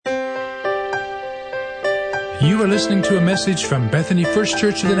You are listening to a message from Bethany First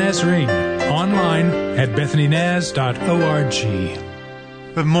Church of the Nazarene, online at bethanynaz.org.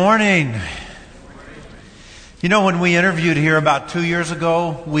 Good morning. You know, when we interviewed here about 2 years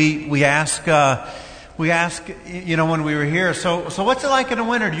ago, we asked, you know, when we were here, so what's it like in the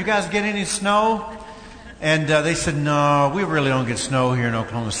winter? Do you guys get any snow? And they said, no, we really don't get snow here in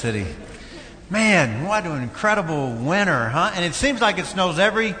Oklahoma City. Man, what an incredible winter, huh? And it seems like it snows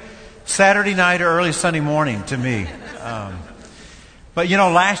every Saturday night or early Sunday morning to me. But you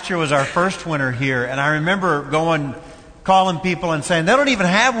know, last year was our first winter here, and I remember calling people and saying, they don't even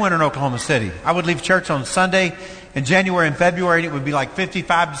have winter in Oklahoma City. I would leave church on Sunday in January and February, and it would be like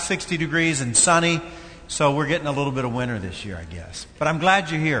 55 to 60 degrees and sunny. So we're getting a little bit of winter this year, I guess. But I'm glad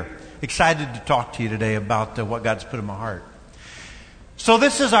you're here. Excited to talk to you today about what God's put in my heart. So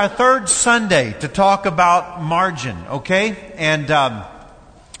this is our third Sunday to talk about margin, okay? And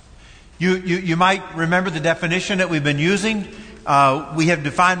you might remember the definition that we've been using. We have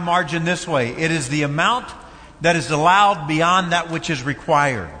defined margin this way. It is the amount that is allowed beyond that which is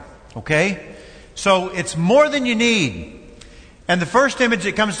required. Okay? So it's more than you need. And the first image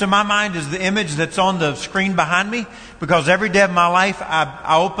that comes to my mind is the image that's on the screen behind me, because every day of my life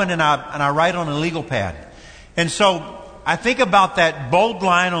I open and I write on a legal pad. And so I think about that bold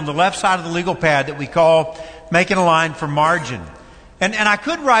line on the left side of the legal pad that we call making a line for margin. And I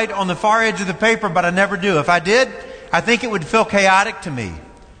could write on the far edge of the paper, but I never do. If I did, I think it would feel chaotic to me,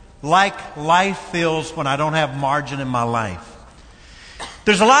 like life feels when I don't have margin in my life.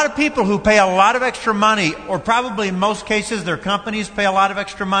 There's a lot of people who pay a lot of extra money, or probably in most cases their companies pay a lot of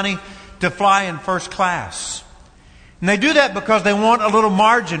extra money to fly in first class. And they do that because they want a little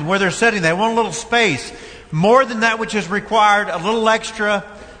margin where they're sitting. They want a little space, more than that which is required, a little extra,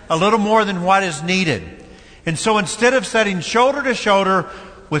 a little more than what is needed. And so instead of sitting shoulder to shoulder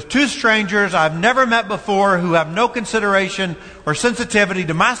with two strangers I've never met before who have no consideration or sensitivity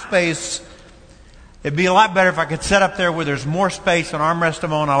to my space, it'd be a lot better if I could sit up there where there's more space and armrest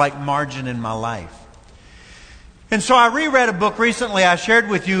them on. I like margin in my life. And so I reread a book recently I shared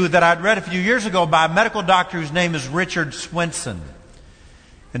with you that I'd read a few years ago by a medical doctor whose name is Richard Swenson.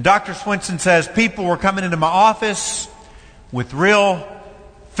 And Dr. Swenson says people were coming into my office with real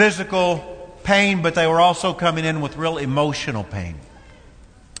physical pain, but they were also coming in with real emotional pain.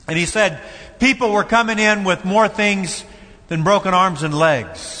 And he said people were coming in with more things than broken arms and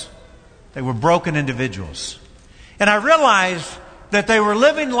legs. They were broken individuals. And I realized that they were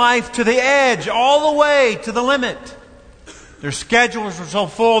living life to the edge, all the way to the limit. Their schedules were so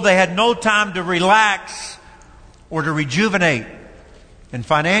full they had no time to relax or to rejuvenate. And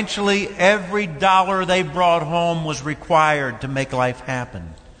financially, every dollar they brought home was required to make life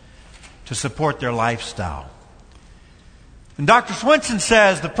happen, to support their lifestyle. And Dr. Swenson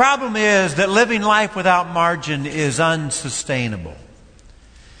says the problem is that living life without margin is unsustainable.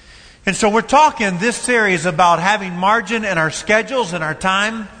 And so we're talking this series about having margin in our schedules and our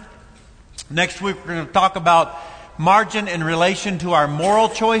time. Next week we're going to talk about margin in relation to our moral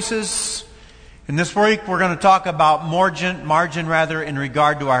choices. And this week we're going to talk about margin in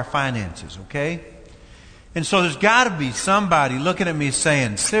regard to our finances, okay? And so there's got to be somebody looking at me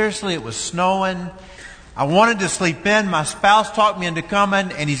saying, seriously, it was snowing. I wanted to sleep in. My spouse talked me into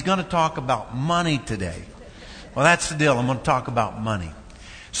coming, and he's going to talk about money today. Well, that's the deal. I'm going to talk about money.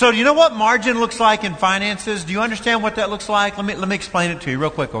 So do you know what margin looks like in finances? Do you understand what that looks like? Let me explain it to you real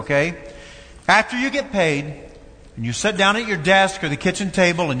quick, okay? After you get paid, and you sit down at your desk or the kitchen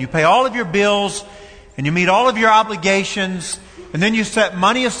table, and you pay all of your bills, and you meet all of your obligations, and then you set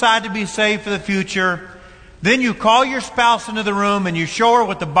money aside to be saved for the future. Then you call your spouse into the room and you show her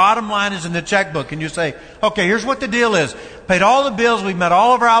what the bottom line is in the checkbook. And you say, okay, here's what the deal is. Paid all the bills, we've met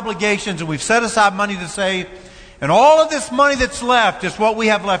all of our obligations, and we've set aside money to save. And all of this money that's left is what we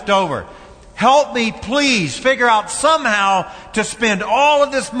have left over. Help me, please, figure out somehow to spend all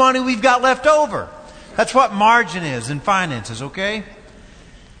of this money we've got left over. That's what margin is in finances, okay?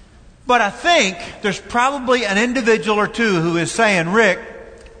 But I think there's probably an individual or two who is saying, Rick,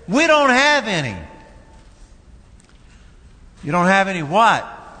 we don't have any. You don't have any what?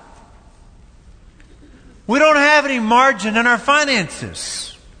 We don't have any margin in our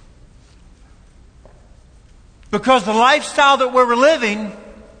finances. Because the lifestyle that we're living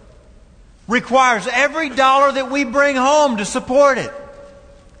requires every dollar that we bring home to support it.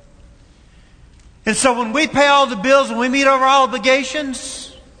 And so when we pay all the bills and we meet our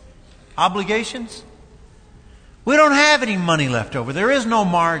obligations, we don't have any money left over. There is no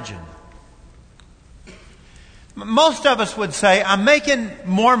margin. Most of us would say, I'm making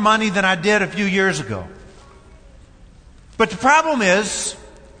more money than I did a few years ago. But the problem is,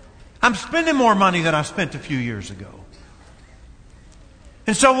 I'm spending more money than I spent a few years ago.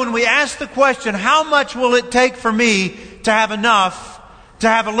 And so when we ask the question, how much will it take for me to have enough, to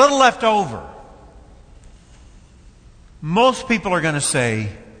have a little left over? Most people are going to say,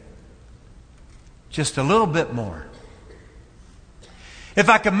 just a little bit more. If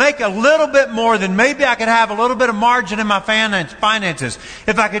I could make a little bit more, then maybe I could have a little bit of margin in my finances.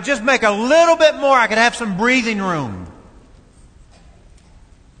 If I could just make a little bit more, I could have some breathing room.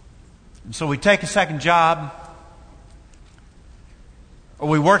 And so we take a second job, or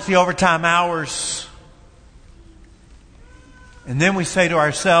we work the overtime hours, and then we say to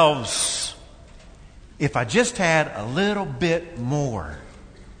ourselves, if I just had a little bit more.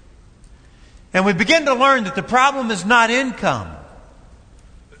 And we begin to learn that the problem is not income.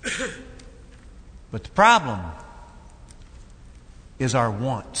 But the problem is our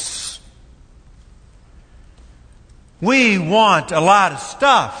wants. We want a lot of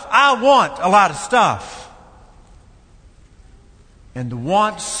stuff. I want a lot of stuff. And the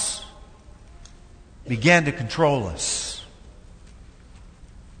wants began to control us.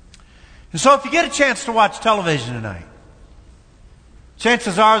 And so if you get a chance to watch television tonight,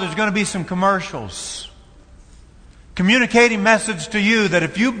 chances are there's going to be some commercials communicating message to you that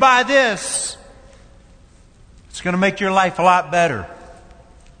if you buy this, it's going to make your life a lot better.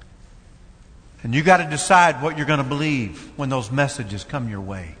 And you got to decide what you're going to believe when those messages come your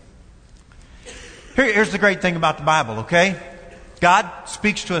way. Here's the great thing about the Bible, okay? God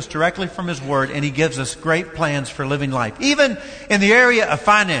speaks to us directly from His Word, and He gives us great plans for living life, even in the area of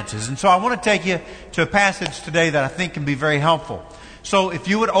finances. And so I want to take you to a passage today that I think can be very helpful. So if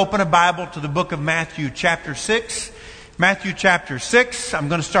you would open a Bible to the book of Matthew chapter 6. Matthew chapter 6, I'm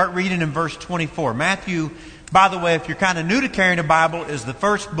going to start reading in verse 24. Matthew, by the way, if you're kind of new to carrying a Bible, is the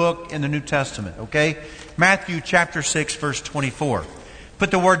first book in the New Testament, okay? Matthew chapter 6, verse 24.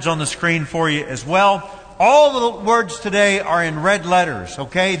 Put the words on the screen for you as well. All the words today are in red letters,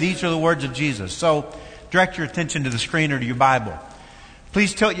 okay? These are the words of Jesus. So direct your attention to the screen or to your Bible.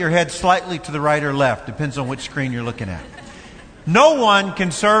 Please tilt your head slightly to the right or left. Depends on which screen you're looking at. No one can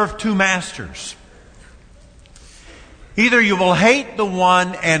serve two masters. Either you will hate the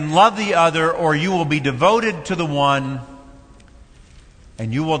one and love the other, or you will be devoted to the one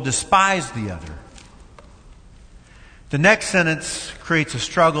and you will despise the other. The next sentence creates a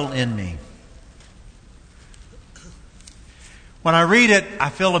struggle in me. When I read it, I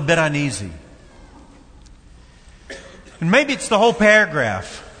feel a bit uneasy. And maybe it's the whole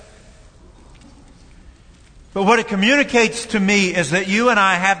paragraph. But what it communicates to me is that you and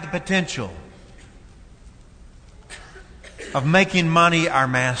I have the potential of making money our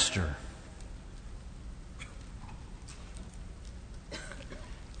master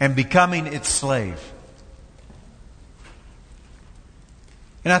and becoming its slave.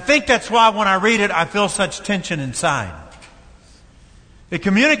 And I think that's why when I read it, I feel such tension inside. It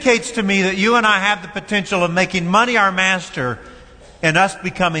communicates to me that you and I have the potential of making money our master and us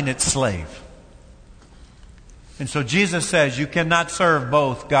becoming its slave. And so Jesus says you cannot serve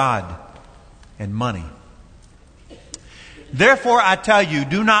both God and money. Therefore, I tell you,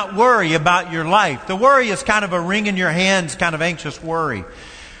 do not worry about your life. The worry is kind of a wring in your hands, kind of anxious worry.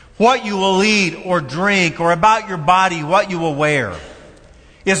 What you will eat or drink, or about your body, what you will wear.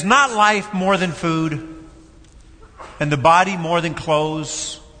 Is not life more than food, and the body more than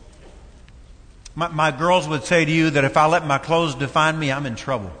clothes? My girls would say to you that if I let my clothes define me, I'm in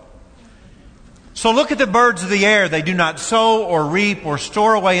trouble. So look at the birds of the air. They do not sow or reap or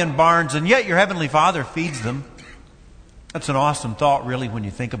store away in barns, and yet your heavenly Father feeds them. That's an awesome thought, really, when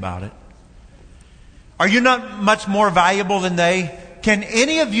you think about it. Are you not much more valuable than they? Can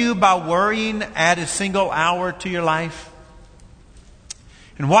any of you, by worrying, add a single hour to your life?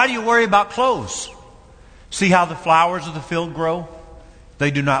 And why do you worry about clothes? See how the flowers of the field grow?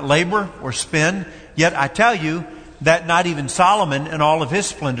 They do not labor or spin. Yet I tell you that not even Solomon in all of his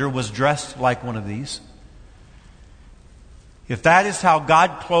splendor was dressed like one of these. If that is how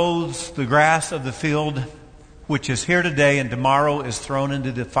God clothes the grass of the field, which is here today and tomorrow is thrown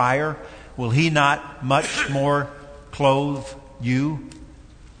into the fire, will He not much more clothe you,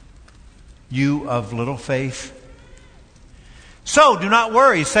 you of little faith? So do not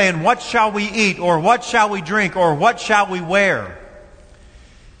worry, saying, what shall we eat, or what shall we drink, or what shall we wear?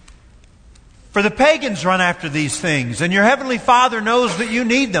 For the pagans run after these things, and your heavenly Father knows that you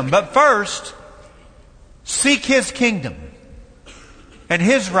need them. But first, seek His kingdom and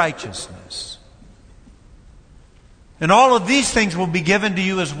His righteousness, and all of these things will be given to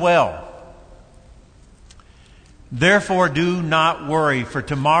you as well. Therefore, do not worry, for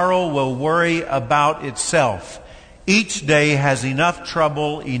tomorrow will worry about itself. each day has enough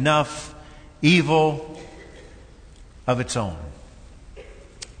trouble, enough evil of its own.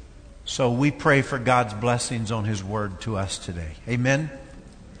 So we pray for God's blessings on His Word to us today. Amen?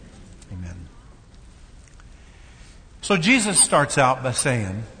 Amen. So Jesus starts out by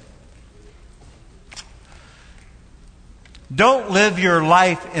saying, don't live your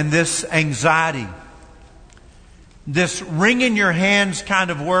life in this anxiety, this wring in your hands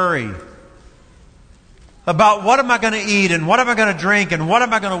kind of worry about what am I going to eat and what am I going to drink and what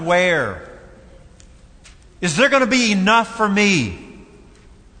am I going to wear. Is there going to be enough for me?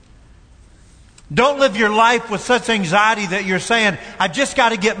 Don't live your life with such anxiety that you're saying, I just got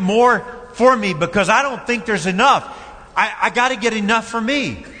to get more for me because I don't think there's enough. I got to get enough for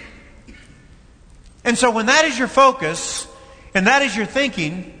me. And so when that is your focus and that is your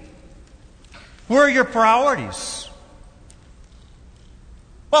thinking, where are your priorities?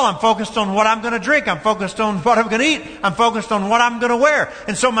 Well, I'm focused on what I'm going to drink. I'm focused on what I'm going to eat. I'm focused on what I'm going to wear.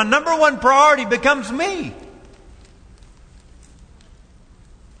 And so my number one priority becomes me.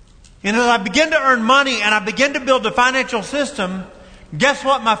 And as I begin to earn money and I begin to build a financial system, guess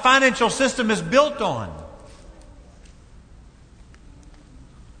what my financial system is built on?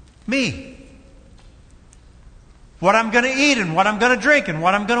 Me. What I'm going to eat and what I'm going to drink and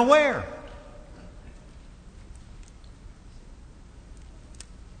what I'm going to wear.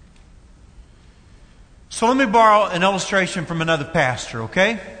 So let me borrow an illustration from another pastor,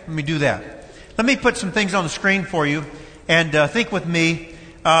 okay? Let me do that. Let me put some things on the screen for you and think with me.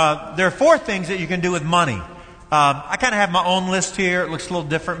 There are 4 things that you can do with money. I kind of have my own list here. It looks a little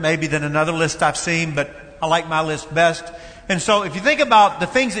different maybe than another list I've seen, but I like my list best. And so if you think about the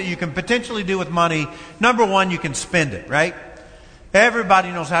things that you can potentially do with money, number 1, you can spend it, right?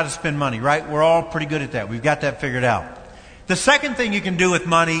 Everybody knows how to spend money, right? We're all pretty good at that. We've got that figured out. The second thing you can do with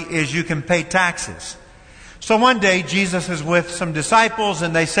money is you can pay taxes. So one day Jesus is with some disciples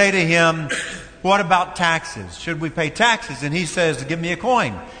and they say to him, what about taxes? Should we pay taxes? And he says, give me a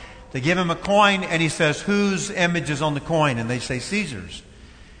coin. They give him a coin and he says, whose image is on the coin? And they say, Caesar's.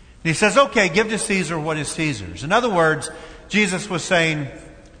 And he says, okay, give to Caesar what is Caesar's. In other words, Jesus was saying,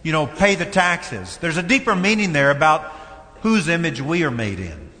 pay the taxes. There's a deeper meaning there about whose image we are made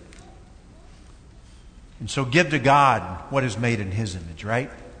in. And so give to God what is made in His image,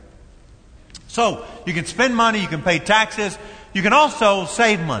 right? So you can spend money, you can pay taxes, you can also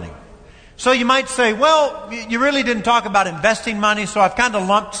save money. So you might say, well, you really didn't talk about investing money, so I've kind of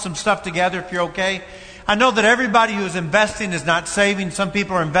lumped some stuff together if you're okay. I know that everybody who is investing is not saving. Some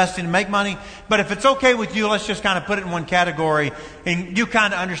people are investing to make money. But if it's okay with you, let's just kind of put it in one category. And you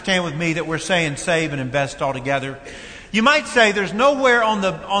kind of understand with me that we're saying save and invest all together. You might say there's nowhere on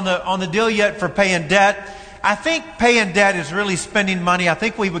the deal yet for paying debt. I think paying debt is really spending money. I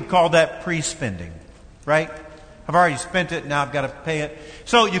think we would call that pre-spending, right? I've already spent it, now I've got to pay it.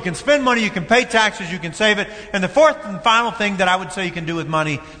 So you can spend money, you can pay taxes, you can save it. And the fourth and final thing that I would say you can do with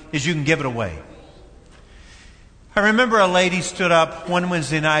money is you can give it away. I remember a lady stood up one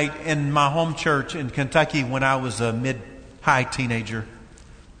Wednesday night in my home church in Kentucky when I was a mid-high teenager.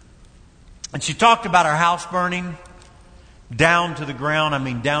 And she talked about our house burning down to the ground. I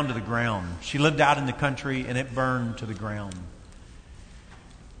mean, down to the ground. She lived out in the country and it burned to the ground.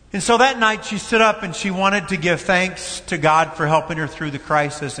 And so that night she stood up and she wanted to give thanks to God for helping her through the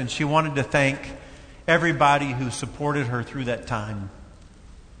crisis. And she wanted to thank everybody who supported her through that time.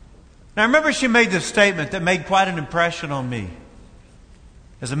 Now I remember she made this statement that made quite an impression on me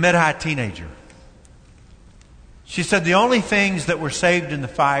as a mid-high teenager. She said, the only things that were saved in the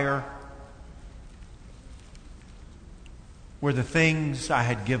fire were the things I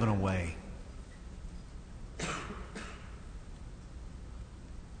had given away.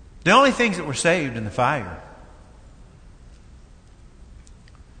 The only things that were saved in the fire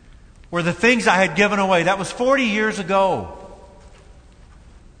were the things I had given away. That was 40 years ago.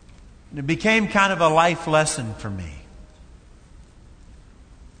 And it became kind of a life lesson for me.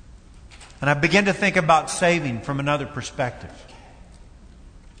 And I began to think about saving from another perspective.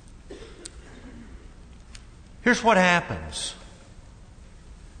 Here's what happens.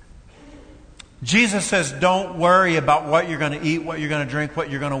 Jesus says, don't worry about what you're going to eat, what you're going to drink,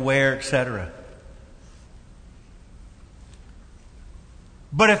 what you're going to wear, etc.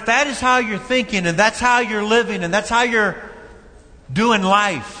 But if that is how you're thinking, and that's how you're living, and that's how you're doing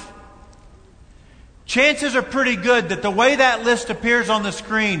life, chances are pretty good that the way that list appears on the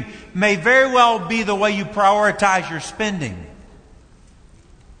screen may very well be the way you prioritize your spending,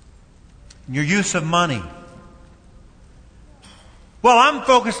 your use of money. Well, I'm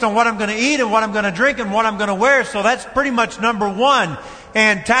focused on what I'm going to eat and what I'm going to drink and what I'm going to wear, so that's pretty much number one.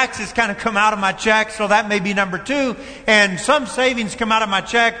 and taxes kind of come out of my check, so that may be number 2, and some savings come out of my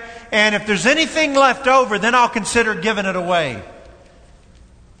check, and if there's anything left over, then I'll consider giving it away.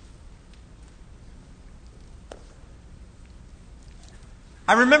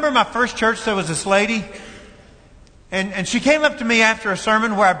 I remember my first church, there was this lady, and she came up to me after a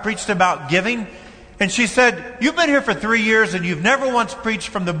sermon where I preached about giving, and she said, "You've been here for 3 years and you've never once preached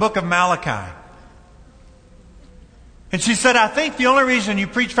from the book of Malachi." And she said, "I think the only reason you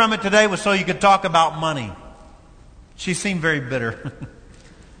preached from it today was so you could talk about money." She seemed very bitter.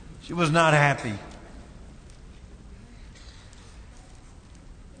 She was not happy.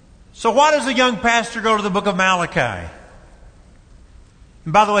 So why does a young pastor go to the book of Malachi?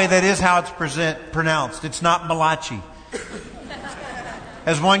 And by the way, that is how it's pronounced. It's not Malachi.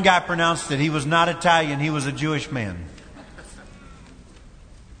 As one guy pronounced it, he was not Italian, he was a Jewish man.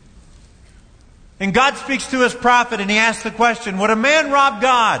 And God speaks to his prophet and he asks the question, would a man rob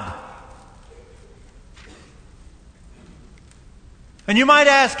God? And you might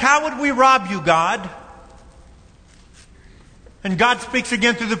ask, how would we rob you, God? And God speaks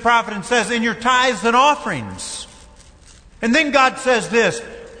again through the prophet and says, in your tithes and offerings. And then God says this,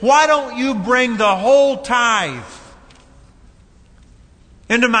 why don't you bring the whole tithe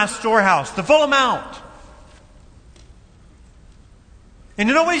into my storehouse, the full amount? And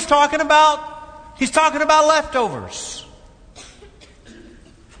you know what he's talking about? He's talking about leftovers.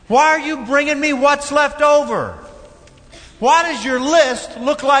 Why are you bringing me what's left over? Why does your list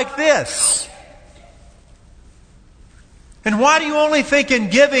look like this? And why do you only think in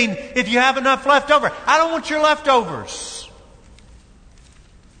giving if you have enough left over? I don't want your leftovers.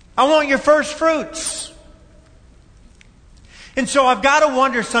 I want your first fruits. And so I've got to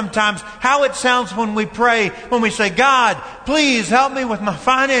wonder sometimes how it sounds when we pray, when we say, God, please help me with my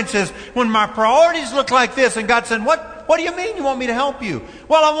finances, when my priorities look like this. And God said, what do you mean you want me to help you?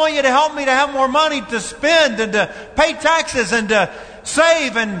 Well, I want you to help me to have more money to spend and to pay taxes and to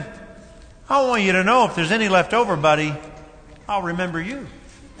save. And I want you to know if there's any left over, buddy, I'll remember you.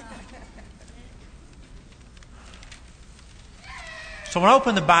 So when I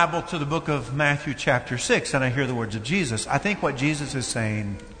open the Bible to the book of Matthew chapter 6 and I hear the words of Jesus, I think what Jesus is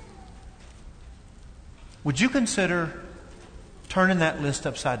saying, would you consider turning that list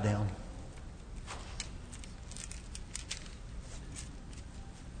upside down?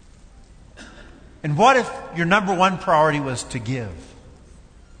 And what if your number one priority was to give?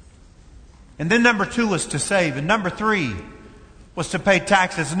 And then number 2 was to save. And number 3 was to pay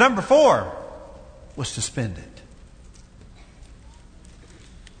taxes. And number 4 was to spend it.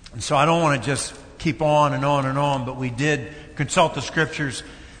 And so I don't want to just keep on and on and on, but we did consult the Scriptures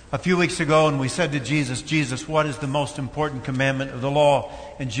a few weeks ago and we said to Jesus, Jesus, what is the most important commandment of the law?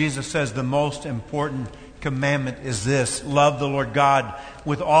 And Jesus says the most important commandment is this: love the Lord God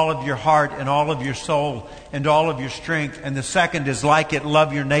with all of your heart and all of your soul and all of your strength. And the second is like it,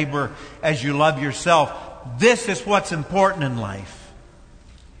 love your neighbor as you love yourself. This is what's important in life.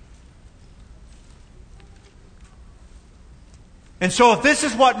 And so if this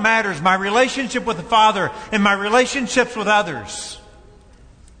is what matters, my relationship with the Father and my relationships with others,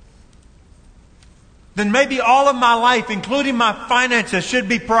 then maybe all of my life, including my finances, should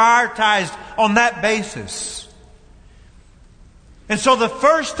be prioritized on that basis. And so the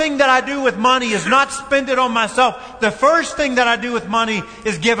first thing that I do with money is not spend it on myself. The first thing that I do with money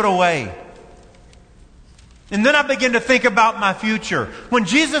is give it away. And then I begin to think about my future. When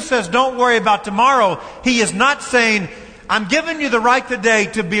Jesus says, don't worry about tomorrow, He is not saying, I'm giving you the right today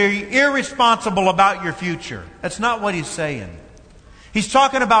to be irresponsible about your future. That's not what He's saying. He's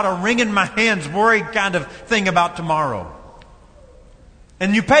talking about a wringing my hands, worried kind of thing about tomorrow.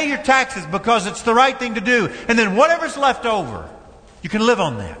 And you pay your taxes because it's the right thing to do. And then whatever's left over, you can live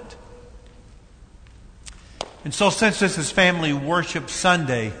on that. And so since this is Family Worship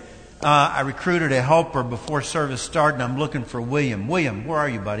Sunday, I recruited a helper before service started, and I'm looking for William. William, where are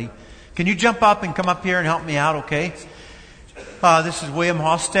you, buddy? Can you jump up and come up here and help me out, okay? This is William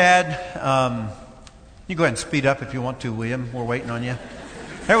Hostad. You go ahead and speed up if you want to, William. We're waiting on you.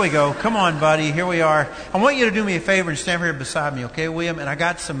 There we go. Come on, buddy. Here we are. I want you to do me a favor and stand here beside me, okay, William? And I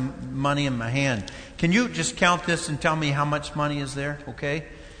got some money in my hand. Can you just count this and tell me how much money is there, okay?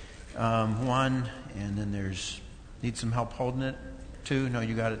 1, and then there's... Need some help holding it? 2. No,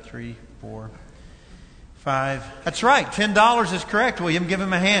 you got it. 3, 4, 5. That's right. $10 is correct, William. Give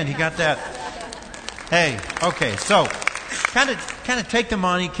him a hand. He got that. Hey, okay. So, kind of take the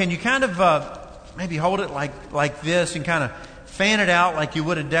money. Can you kind of maybe hold it like this and kind of fan it out like you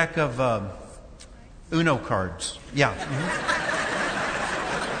would a deck of Uno cards? Yeah. Mm-hmm.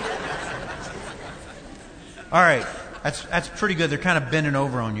 All right. That's pretty good. They're kind of bending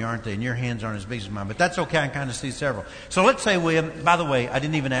over on you, aren't they? And your hands aren't as big as mine. But that's okay. I can kind of see several. So let's say, William, by the way, I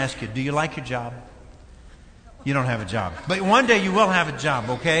didn't even ask you, do you like your job? You don't have a job. But one day you will have a job,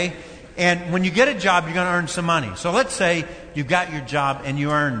 okay? And when you get a job, you're going to earn some money. So let's say you got your job and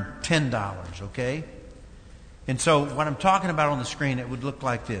you earn $10, okay? And so what I'm talking about on the screen, it would look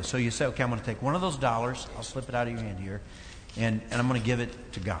like this. So you say, okay, I'm going to take one of those dollars. I'll slip it out of your hand here. And I'm going to give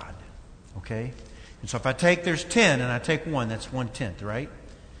it to God, okay? And so if I take, there's 10 and I take 1, that's 1/10, right?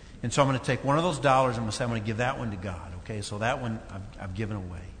 And so I'm going to take one of those dollars. I'm going to say I'm going to give that one to God, okay? So that one I've given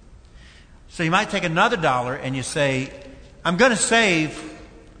away. So you might take another dollar and you say, I'm going to save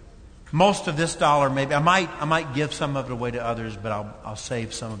most of this dollar. Maybe I might give some of it away to others, but I'll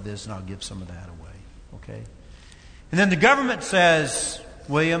save some of this and I'll give some of that away, okay? And then the government says,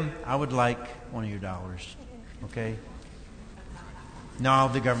 William, I would like one of your dollars, okay? No,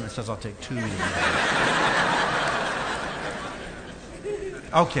 the government says I'll take 2 of your dollars.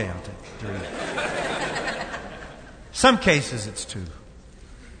 Okay, I'll take 3. Some cases it's 2.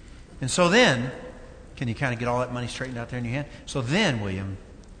 And so then, can you kind of get all that money straightened out there in your hand? So then, William,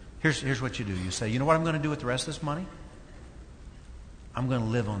 here's what you do. You say, you know what I'm going to do with the rest of this money? I'm going to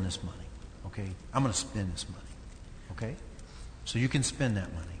live on this money. Okay? I'm going to spend this money. Okay? So you can spend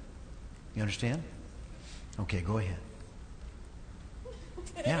that money. You understand? Okay, go ahead.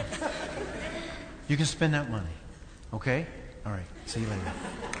 Yeah. You can spend that money. Okay? All right. See you later.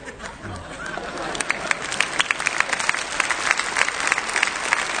 All right.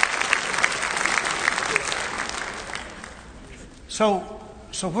 So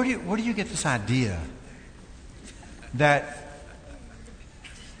where do you get this idea that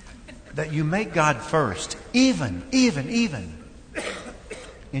you make God first, even in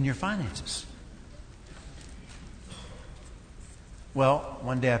your finances? Well,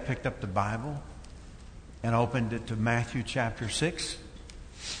 one day I picked up the Bible and opened it to Matthew chapter 6,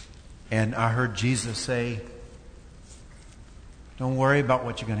 and I heard Jesus say, don't worry about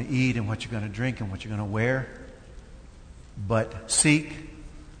what you're going to eat and what you're going to drink and what you're going to wear, but seek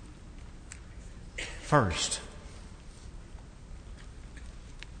first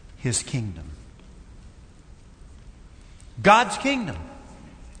His kingdom. God's kingdom.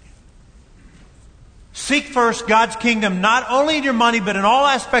 Seek first God's kingdom, not only in your money, but in all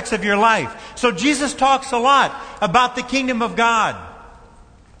aspects of your life. So Jesus talks a lot about the kingdom of God.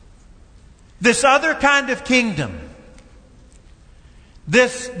 This other kind of kingdom.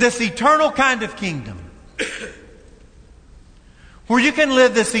 This eternal kind of kingdom. Where you can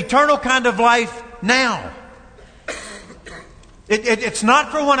live this eternal kind of life now. It's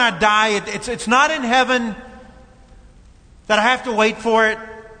not for when I die. It's not in heaven that I have to wait for it.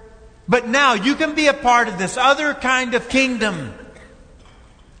 But now you can be a part of this other kind of kingdom.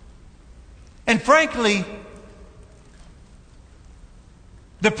 And frankly,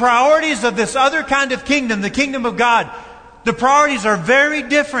 the priorities of this other kind of kingdom, the kingdom of God, the priorities are very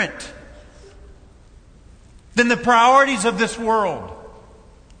different than the priorities of this world.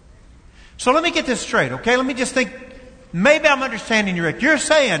 So let me get this straight, okay? Let me just think, maybe I'm understanding you, Rick. You're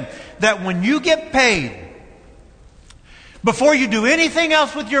saying that when you get paid, before you do anything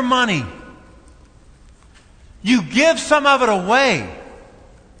else with your money, you give some of it away.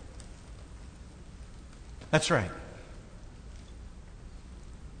 That's right.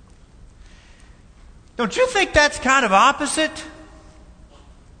 Don't you think that's kind of opposite?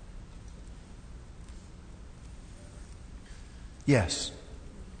 Yes.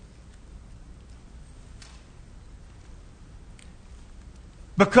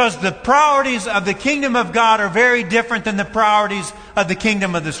 Because the priorities of the kingdom of God are very different than the priorities of the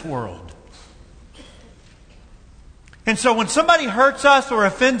kingdom of this world. And so when somebody hurts us or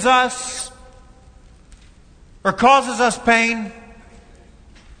offends us or causes us pain,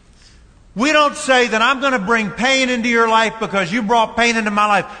 we don't say that I'm going to bring pain into your life because you brought pain into my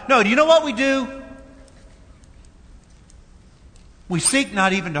life. No, do you know what we do? We seek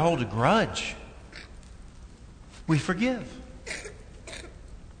not even to hold a grudge. We forgive.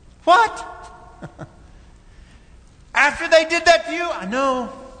 What? After they did that to you? I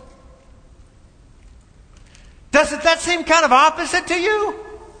know. Doesn't that seem kind of opposite to you?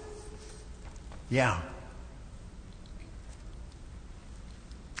 Yeah.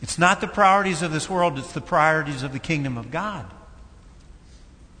 It's not the priorities of this world, it's the priorities of the kingdom of God.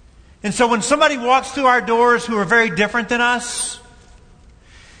 And so when somebody walks through our doors who are very different than us,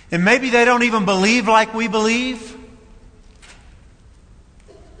 and maybe they don't even believe like we believe,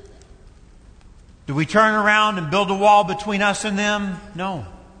 do we turn around and build a wall between us and them? No.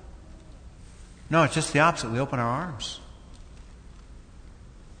 No, it's just the opposite. We open our arms.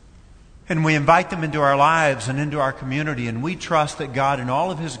 And we invite them into our lives and into our community, and we trust that God, in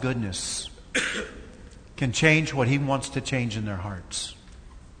all of His goodness, can change what He wants to change in their hearts.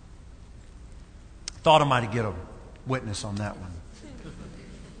 Thought I might get a witness on that one.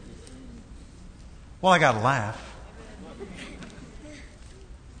 Well, I got to laugh.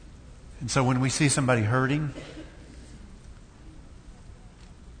 And so when we see somebody hurting,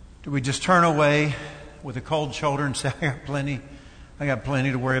 do we just turn away with a cold shoulder and say, I got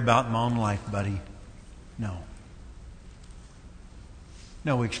plenty to worry about in my own life, buddy? No.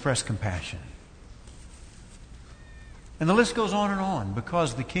 No, we express compassion. And the list goes on,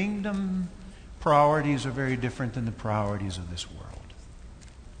 because the kingdom priorities are very different than the priorities of this world.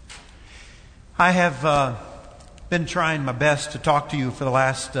 I have been trying my best to talk to you for the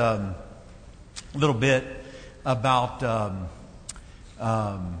last little bit about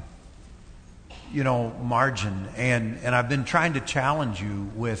margin, and I've been trying to challenge you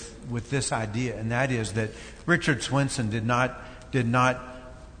with this idea, and that is that Richard Swenson did not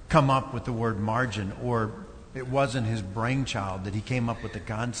come up with the word margin, or it wasn't his brainchild that he came up with the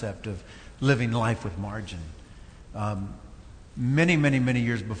concept of living life with margin. Many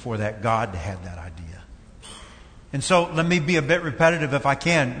years before that, God had that idea. And so let me be a bit repetitive if I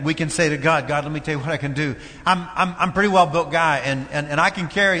can. We can say to God, let me tell you what I can do. I'm a pretty well built guy, and I can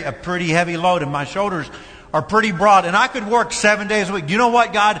carry a pretty heavy load, and my shoulders are pretty broad, and I could work 7 days a week. Do you know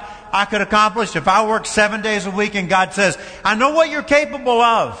what, God, I could accomplish if I worked 7 days a week? And God says, I know what you're capable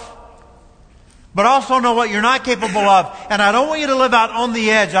of, but also know what you're not capable of. And I don't want you to live out on the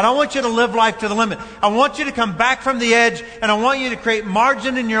edge. I don't want you to live life to the limit. I want you to come back from the edge, and I want you to create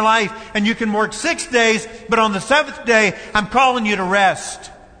margin in your life. And you can work 6 days, but on the seventh day, I'm calling you to rest.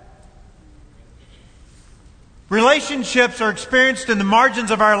 Relationships are experienced in the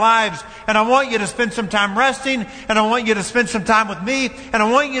margins of our lives, and I want you to spend some time resting, and I want you to spend some time with me, and I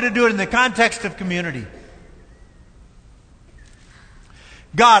want you to do it in the context of community.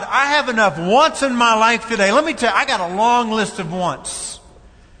 God, I have enough wants in my life today. Let me tell you, I got a long list of wants.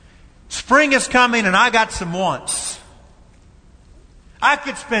 Spring is coming and I got some wants. I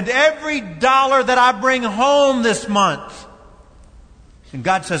could spend every dollar that I bring home this month. And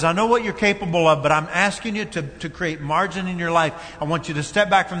God says, I know what you're capable of, but I'm asking you to create margin in your life. I want you to step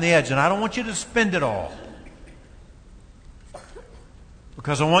back from the edge, and I don't want you to spend it all.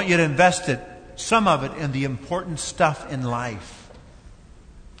 Because I want you to invest it, some of it, in the important stuff in life.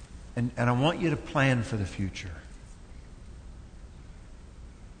 And I want you to plan for the future.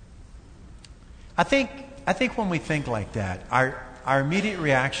 I think when we think like that, our immediate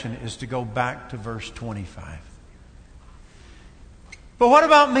reaction is to go back to verse 25. But what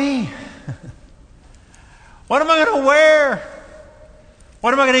about me? What am I going to wear?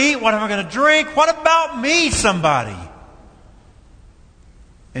 What am I going to eat? What am I going to drink? What about me, somebody?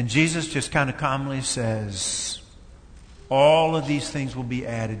 And Jesus just kind of calmly says, all of these things will be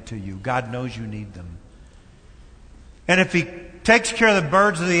added to you. God knows you need them. And if He takes care of the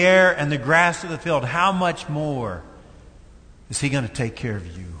birds of the air and the grass of the field, how much more is He going to take care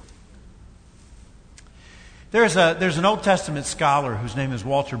of you? There's an Old Testament scholar whose name is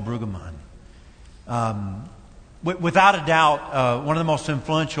Walter Brueggemann. Without a doubt, one of the most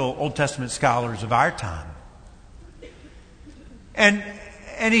influential Old Testament scholars of our time.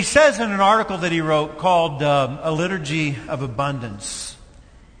 And he says in an article that he wrote called A Liturgy of Abundance,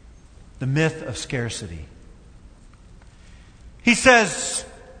 The Myth of Scarcity. He says,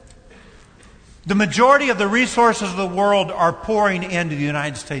 the majority of the resources of the world are pouring into the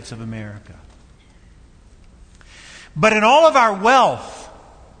United States of America. But in all of our wealth,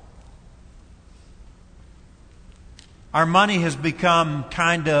 our money has become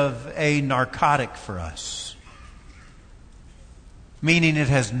kind of a narcotic for us. Meaning it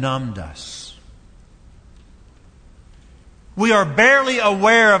has numbed us. We are barely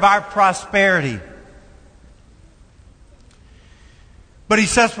aware of our prosperity. But he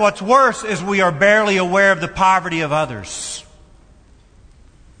says what's worse is we are barely aware of the poverty of others.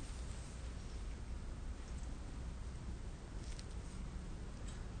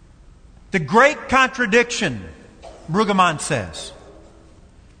 The great contradiction, Brueggemann says,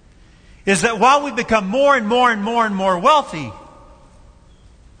 is that while we become more and more wealthy,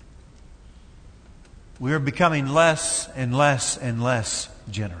 we are becoming less and less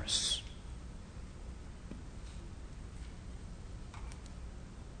generous.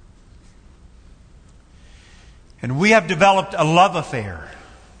 And we have developed a love affair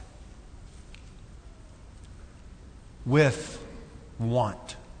with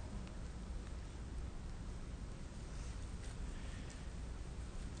want.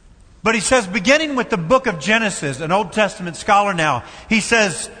 But he says, beginning with the book of Genesis, an Old Testament scholar now, he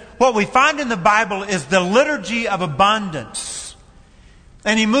says, what we find in the Bible is the liturgy of abundance.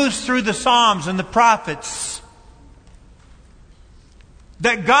 And he moves through the Psalms and the prophets.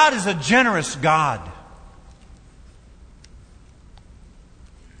 That God is a generous God.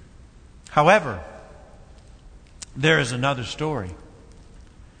 However, there is another story.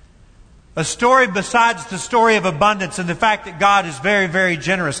 A story besides the story of abundance and the fact that God is very, very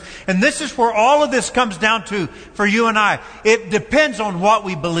generous. And this is where all of this comes down to for you and I. It depends on what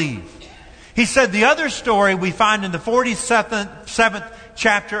we believe. He said the other story we find in the 47th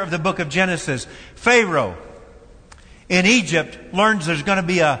chapter of the book of Genesis. Pharaoh in Egypt learns there's going to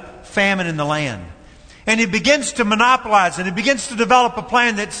be a famine in the land. And he begins to monopolize and he begins to develop a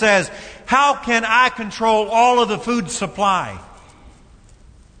plan that says, how can I control all of the food supply?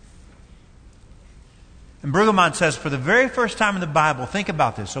 And Brueggemann says, for the very first time in the Bible, think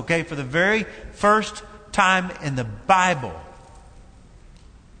about this, okay? For the very first time in the Bible,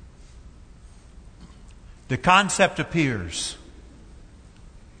 the concept appears,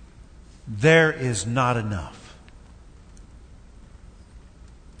 there is not enough.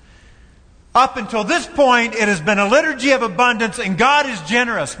 Up until this point, it has been a liturgy of abundance and God is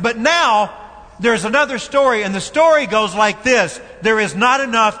generous. But now, there's another story, and the story goes like this. There is not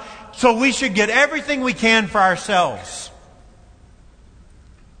enough, so we should get everything we can for ourselves.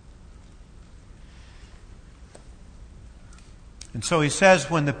 And so he says,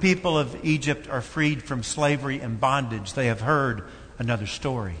 when the people of Egypt are freed from slavery and bondage, they have heard another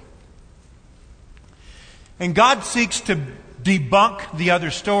story. And God seeks to debunk the other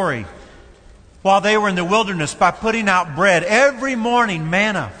story while they were in the wilderness by putting out bread every morning,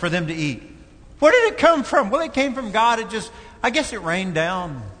 manna for them to eat. Where did it come from? Well, it came from God. I guess it rained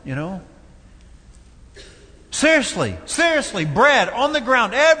down, you know. Seriously, bread on the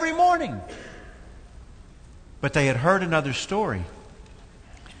ground every morning. But they had heard another story.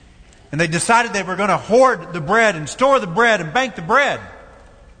 And they decided they were going to hoard the bread and store the bread and bank the bread.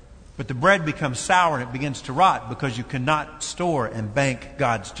 But the bread becomes sour and it begins to rot because you cannot store and bank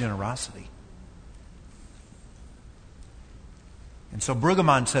God's generosity. And so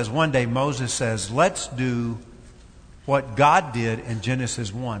Brueggemann says one day Moses says, let's do what God did in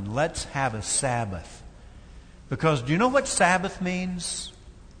Genesis 1. Let's have a Sabbath. Because do you know what Sabbath means?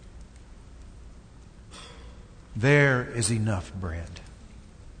 There is enough bread.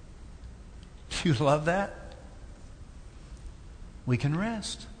 Do you love that? We can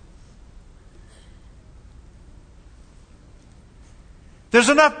rest. There's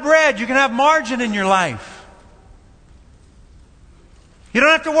enough bread. You can have margin in your life. You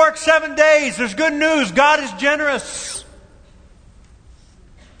don't have to work 7 days. There's good news. God is generous.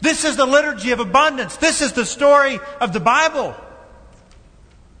 This is the liturgy of abundance. This is the story of the Bible.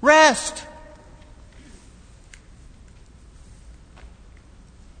 Rest.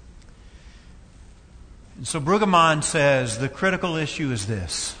 And so Brueggemann says the critical issue is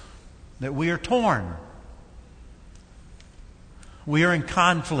this, that we are torn. We are in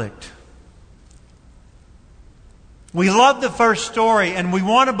conflict. We love the first story and we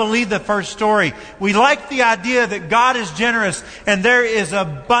want to believe the first story. We like the idea that God is generous and there is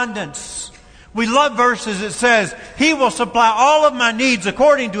abundance. We love verses that says, He will supply all of my needs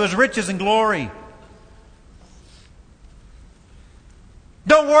according to His riches and glory.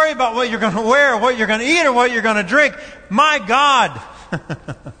 Don't worry about what you're going to wear, or what you're going to eat, or what you're going to drink. My God,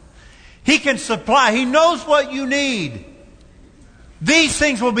 He can supply. He knows what you need. These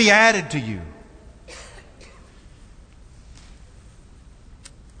things will be added to you.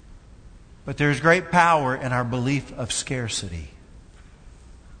 But there's great power in our belief of scarcity.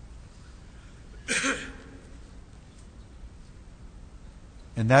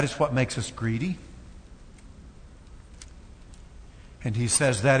 And that is what makes us greedy. And he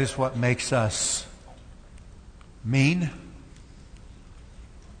says that is what makes us mean.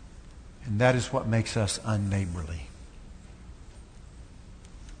 And that is what makes us unneighborly.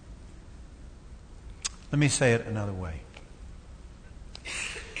 Let me say it another way.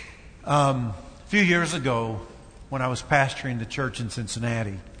 A few years ago, when I was pastoring the church in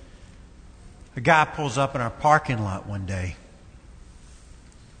Cincinnati, a guy pulls up in our parking lot one day.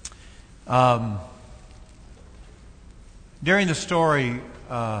 During the story,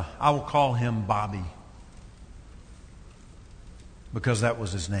 I will call him Bobby, because that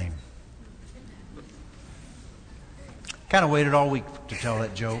was his name. Kind of waited all week to tell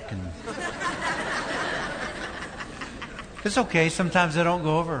that joke, and it's okay. Sometimes they don't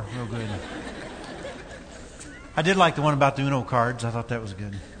go over real good. I did like the one about the Uno cards. I thought that was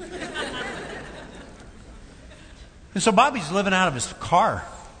good. And so Bobby's living out of his car.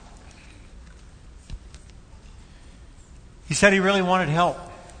 He said he really wanted help.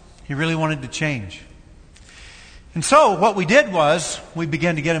 He really wanted to change. And so what we did was we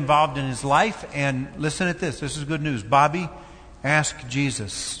began to get involved in his life. And listen at this. This is good news. Bobby asked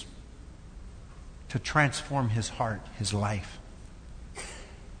Jesus to transform his heart, his life.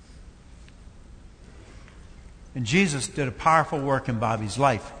 And Jesus did a powerful work in Bobby's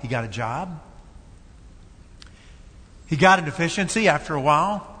life. He got a job. He got an efficiency after a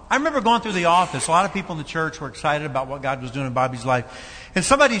while. I remember going through the office. A lot of people in the church were excited about what God was doing in Bobby's life. And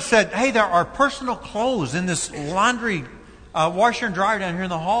somebody said, hey, there are personal clothes in this laundry washer and dryer down here in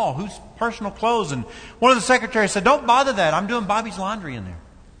the hall. Whose personal clothes? And one of the secretaries said, don't bother that. I'm doing Bobby's laundry in there.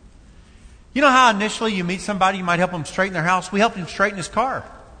 You know how initially you meet somebody, you might help them straighten their house? We helped him straighten his car.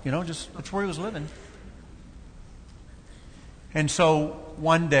 Just that's where he was living. And so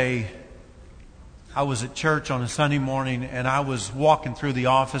one day, I was at church on a Sunday morning, and I was walking through the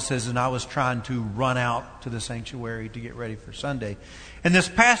offices, and I was trying to run out to the sanctuary to get ready for Sunday. And this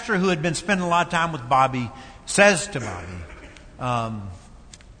pastor who had been spending a lot of time with Bobby says to me,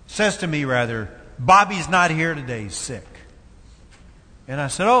 Bobby's not here today, he's sick. And I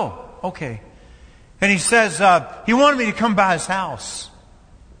said, oh, okay. And he says, he wanted me to come by his house.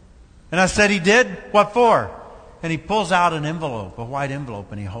 And I said, he did? What for? And he pulls out an envelope, a white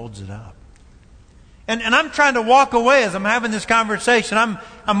envelope, and he holds it up. And I'm trying to walk away as I'm having this conversation.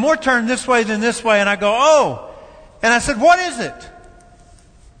 I'm more turned this way than this way, and I go, oh. And I said, what is it?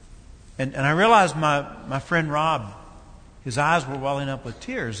 And I realized my friend Rob, his eyes were welling up with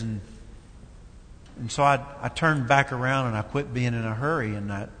tears. And so I turned back around and I quit being in a hurry.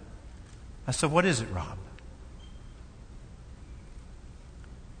 And I said, what is it, Rob?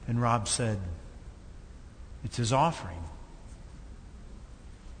 And Rob said, it's his offering.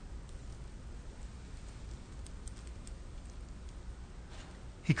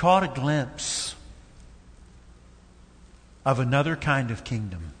 He caught a glimpse of another kind of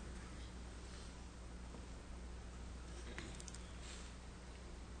kingdom.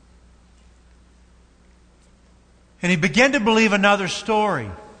 And he began to believe another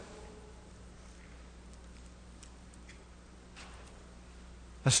story.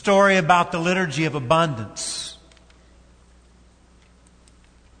 A story about the liturgy of abundance.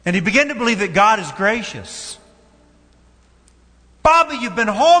 And he began to believe that God is gracious. Bobby, you've been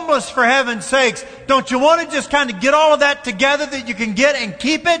homeless for heaven's sakes. Don't you want to just kind of get all of that together that you can get and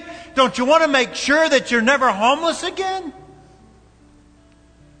keep it? Don't you want to make sure that you're never homeless again?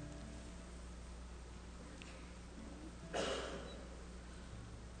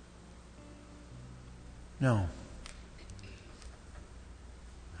 No.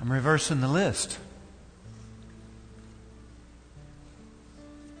 I'm reversing the list.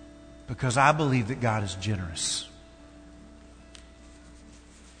 Because I believe that God is generous.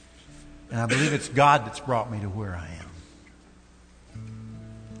 And I believe it's God that's brought me to where I am.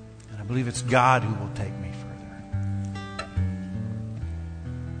 And I believe it's God who will take me further.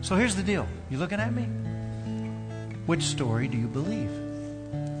 So here's the deal. You looking at me? Which story do you believe?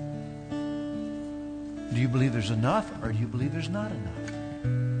 Do you believe there's enough, or do you believe there's not enough?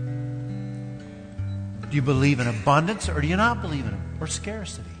 Do you believe in abundance, or do you not believe in it, or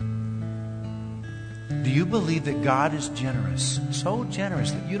scarcity? Do you believe that God is generous, so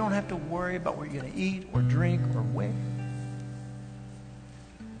generous that you don't have to worry about what you're going to eat or drink or wear?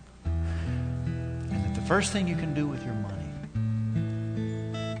 And that the first thing you can do with your money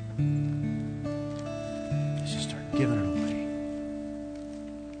is just start giving it away.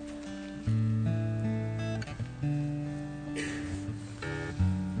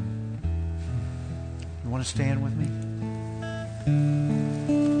 You want to stand with me?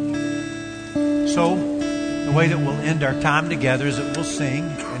 So, the way that we'll end our time together is that we'll sing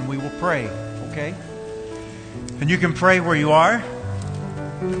and we will pray, okay? And you can pray where you are,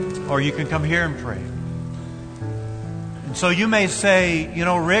 or you can come here and pray. And so you may say,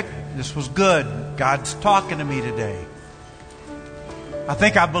 Rick, this was good. God's talking to me today. I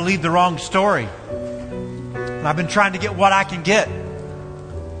think I believed the wrong story. And I've been trying to get what I can get.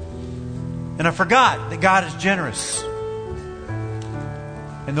 And I forgot that God is generous.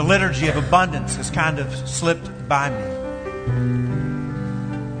 And the liturgy of abundance has kind of slipped by me.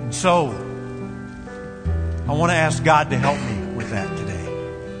 And so, I want to ask God to help me with that today.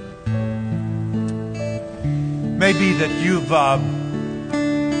 Maybe that you've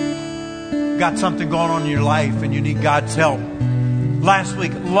got something going on in your life and you need God's help. Last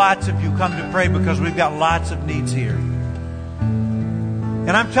week, lots of you come to pray because we've got lots of needs here.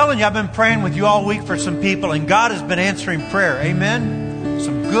 And I'm telling you, I've been praying with you all week for some people, and God has been answering prayer. Amen?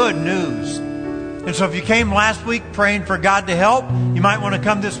 Some good news. And so if you came last week praying for God to help, you might want to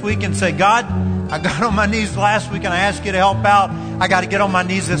come this week and say, God, I got on my knees last week and I asked you to help out. I got to get on my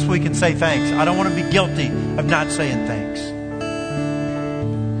knees this week and say thanks. I don't want to be guilty of not saying thanks.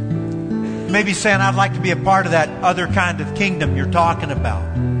 Maybe saying, I'd like to be a part of that other kind of kingdom you're talking about.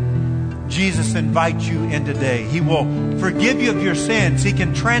 Jesus invites you in today. He will forgive you of your sins. He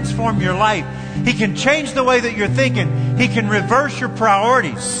can transform your life. He can change the way that you're thinking. He can reverse your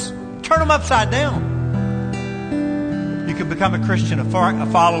priorities. Turn them upside down. You can become a Christian, a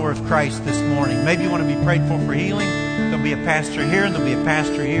follower of Christ this morning. Maybe you want to be prayed for healing. There'll be a pastor here and there'll be a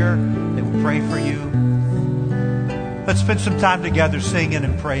pastor here. They will pray for you. Let's spend some time together singing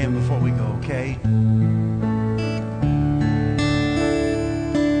and praying before we go, okay?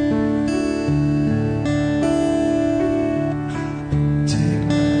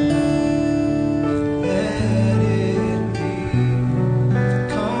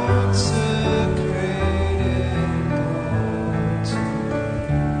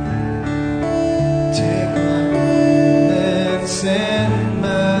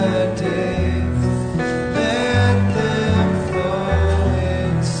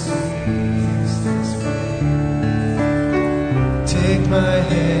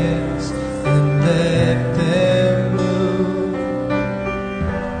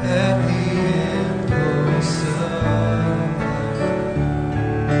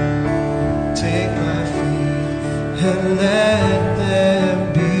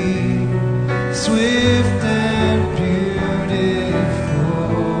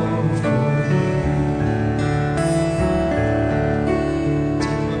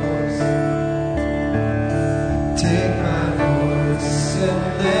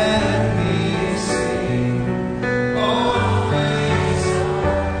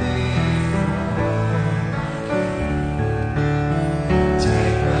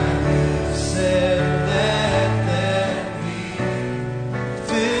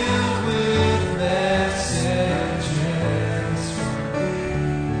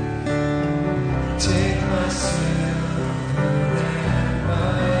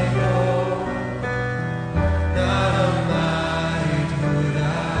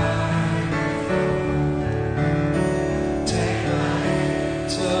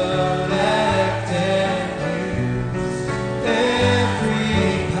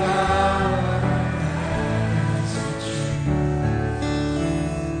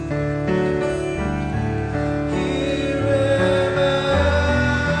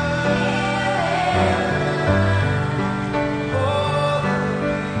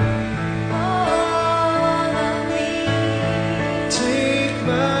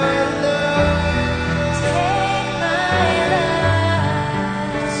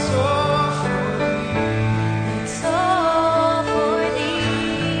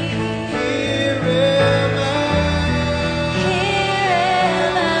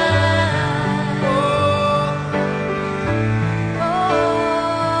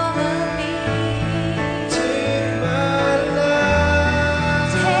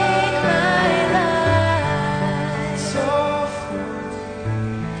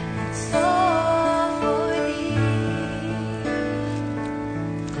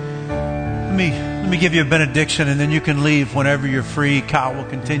 Let me give you a benediction, and then you can leave whenever you're free. Kyle will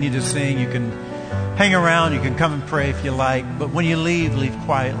continue to sing. You can hang around. You can come and pray if you like. But when you leave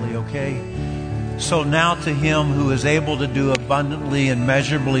quietly, okay? So now to Him who is able to do abundantly and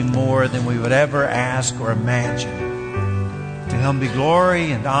measurably more than we would ever ask or imagine. To Him be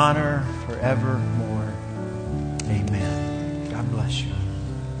glory and honor forevermore. Amen. God bless you.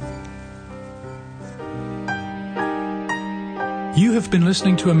 You have been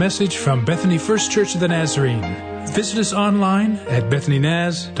listening to a message from Bethany First Church of the Nazarene. Visit us online at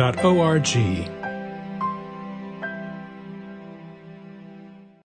bethanynaz.org.